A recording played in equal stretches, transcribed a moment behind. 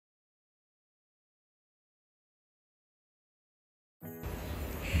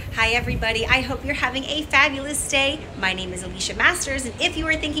Hi everybody, I hope you're having a fabulous day. My name is Alicia Masters, and if you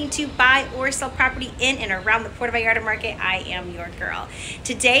are thinking to buy or sell property in and around the Puerto Vallarta market, I am your girl.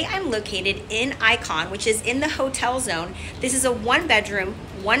 Today I'm located in Icon, which is in the hotel zone. This is a 1-bedroom,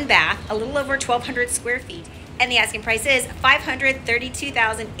 1-bath, a little over 1,200 square feet. And the asking price is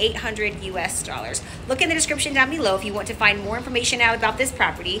 $532,800 US. Look in the description down below if you want to find more information out about this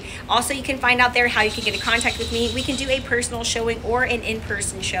property. Also, you can find out there how you can get in contact with me. We can do a personal showing or an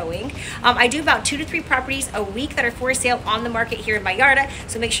in-person showing. I do about 2 to 3 properties a week that are for sale on the market here in Vallarta.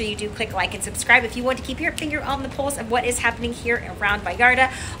 So make sure you do click like and subscribe if you want to keep your finger on the pulse of what is happening here around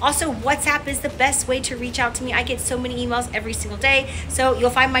Vallarta. Also, WhatsApp is the best way to reach out to me. I get so many emails every single day. So you'll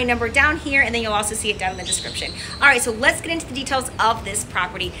find my number down here, and then you'll also see it down in the description. All right, so let's get into the details of this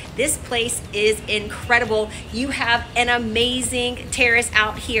property. This place is incredible. You have an amazing terrace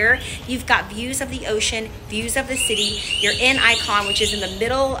out here. You've got views of the ocean, views of the city. You're in Icon, which is in the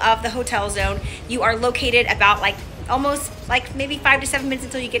middle of the hotel zone. You are located about almost maybe 5 to 7 minutes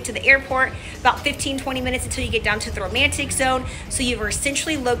until you get to the airport, about 15-20 minutes until you get down to the romantic zone. So you are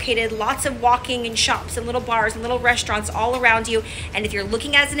essentially located, lots of walking and shops and little bars and little restaurants all around you. And if you're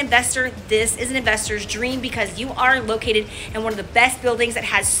looking as an investor, this is an investor's dream because you are located in one of the best buildings that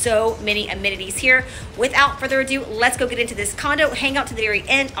has so many amenities here. Without further ado, let's go get into this condo. Hang out to the very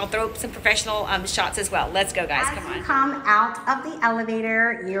end. I'll throw up some professional shots as well. Let's go, guys. Come on. As you come out of the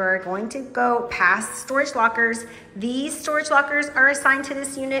elevator, you're going to go past storage lockers. These storage lockers are assigned to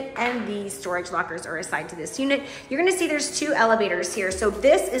this unit, and these storage lockers are assigned to this unit. You're gonna see there's 2 elevators here. So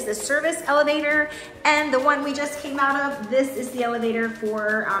this is the service elevator, and the one we just came out of, this is the elevator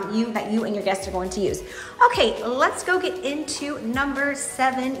for you and your guests are going to use. Okay, let's go get into number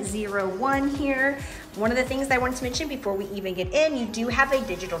 701 here. One of the things that I wanted to mention before we even get in, you do have a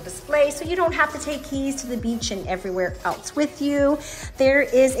digital display, so you don't have to take keys to the beach and everywhere else with you. There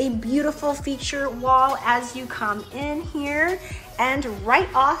is a beautiful feature wall as you come in here. And right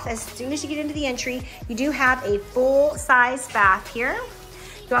off, as soon as you get into the entry, you do have a full-size bath here.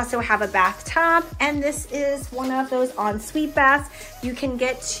 You also have a bathtub, and this is one of those ensuite baths. You can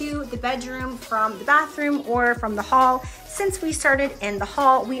get to the bedroom from the bathroom or from the hall. Since we started in the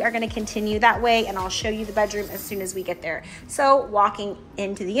hall, we are going to continue that way, and I'll show you the bedroom as soon as we get there. So walking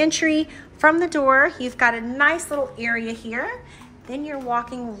into the entry from the door, you've got a nice little area here. Then you're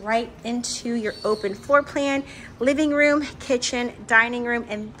walking right into your open floor plan, living room, kitchen, dining room,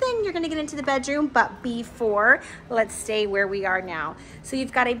 and then you're gonna get into the bedroom. But before, let's stay where we are now. So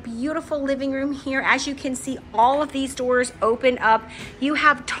you've got a beautiful living room here. As you can see, all of these doors open up. You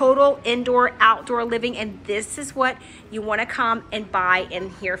have total indoor, outdoor living, and this is what you wanna come and buy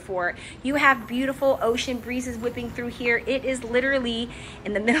in here for. You have beautiful ocean breezes whipping through here. It is literally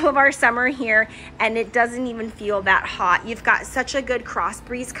in the middle of our summer here, and it doesn't even feel that hot. You've got such a good cross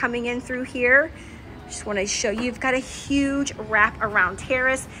breeze coming in through here. Just want to show you, you've got a huge wrap around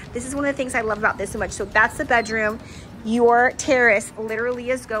terrace. This is one of the things I love about this so much. So that's the bedroom. Your terrace literally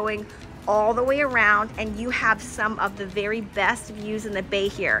is going all the way around, and you have some of the very best views in the bay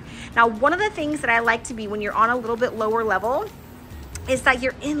here. Now, one of the things that I like to be when you're on a little bit lower level is that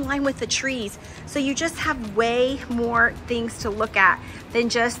you're in line with the trees. So you just have way more things to look at than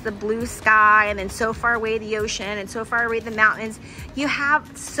just the blue sky and then so far away the ocean and so far away the mountains. You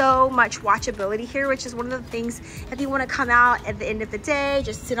have so much watchability here, which is one of the things if you want to come out at the end of the day,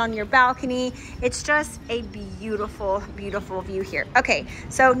 just sit on your balcony. It's just a beautiful, beautiful view here. Okay,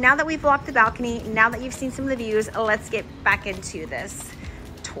 so now that we've walked the balcony, now that you've seen some of the views, let's get back into this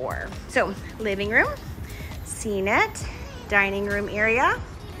tour. So living room, seen it. Dining room area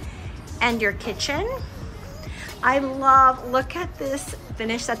and your kitchen. I love, look at this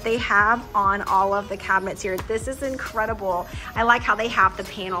finish that they have on all of the cabinets here. This is incredible. I like how they have the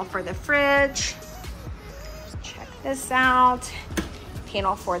panel for the fridge. Check this out.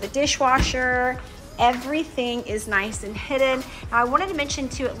 Panel for the dishwasher. Everything is nice and hidden. Now I wanted to mention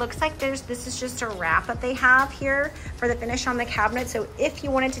too, it looks like this is just a wrap that they have here for the finish on the cabinet. So if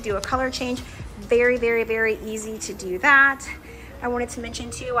you wanted to do a color change, very, very, very easy to do that. I wanted to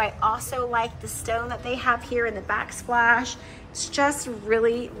mention too, I also like the stone that they have here in the backsplash. It's just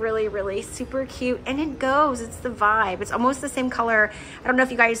really, really, really super cute, and it goes, it's the vibe. It's almost the same color. I don't know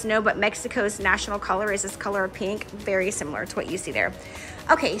if you guys know, but Mexico's national color is this color of pink, very similar to what you see there.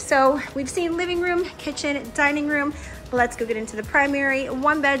 Okay, so we've seen living room, kitchen, dining room. Let's go get into the primary.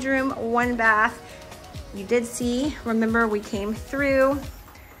 1 bedroom, 1 bath. You did see, remember we came through.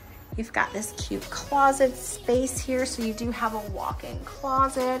 You've got this cute closet space here, so you do have a walk-in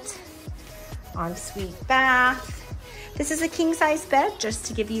closet, ensuite bath. This is a king-size bed, just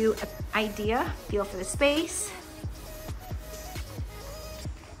to give you an idea, feel for the space.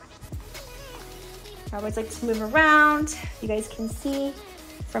 I always like to move around. You guys can see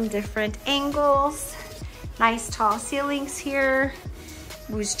from different angles. Nice tall ceilings here.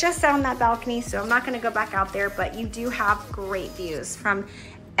 I was just on that balcony, so I'm not gonna go back out there, but you do have great views from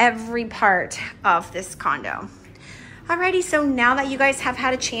every part of this condo. Alrighty, so now that you guys have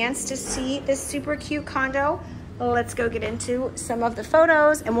had a chance to see this super cute condo, let's go get into some of the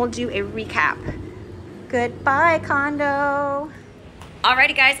photos and we'll do a recap. Goodbye, condo.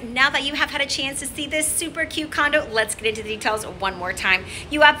 Alrighty guys, now that you have had a chance to see this super cute condo, let's get into the details one more time.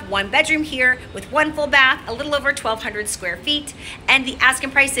 You have one bedroom here with one full bath, a little over 1,200 square feet, and the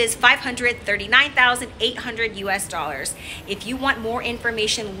asking price is $539,800 US. If you want more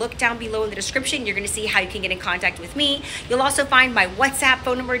information, look down below in the description. You're gonna see how you can get in contact with me. You'll also find my WhatsApp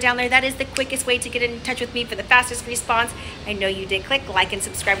phone number down there. That is the quickest way to get in touch with me for the fastest response. I know you did click like and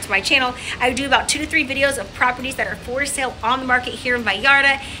subscribe to my channel. I do about 2 to 3 videos of properties that are for sale on the market here in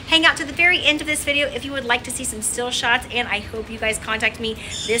Vallarta. Hang out to the very end of this video if you would like to see some still shots, and I hope you guys contact me.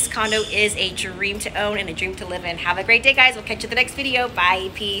 This condo is a dream to own and a dream to live in. Have a great day, guys. We'll catch you in the next video. Bye.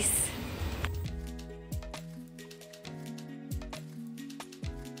 Peace.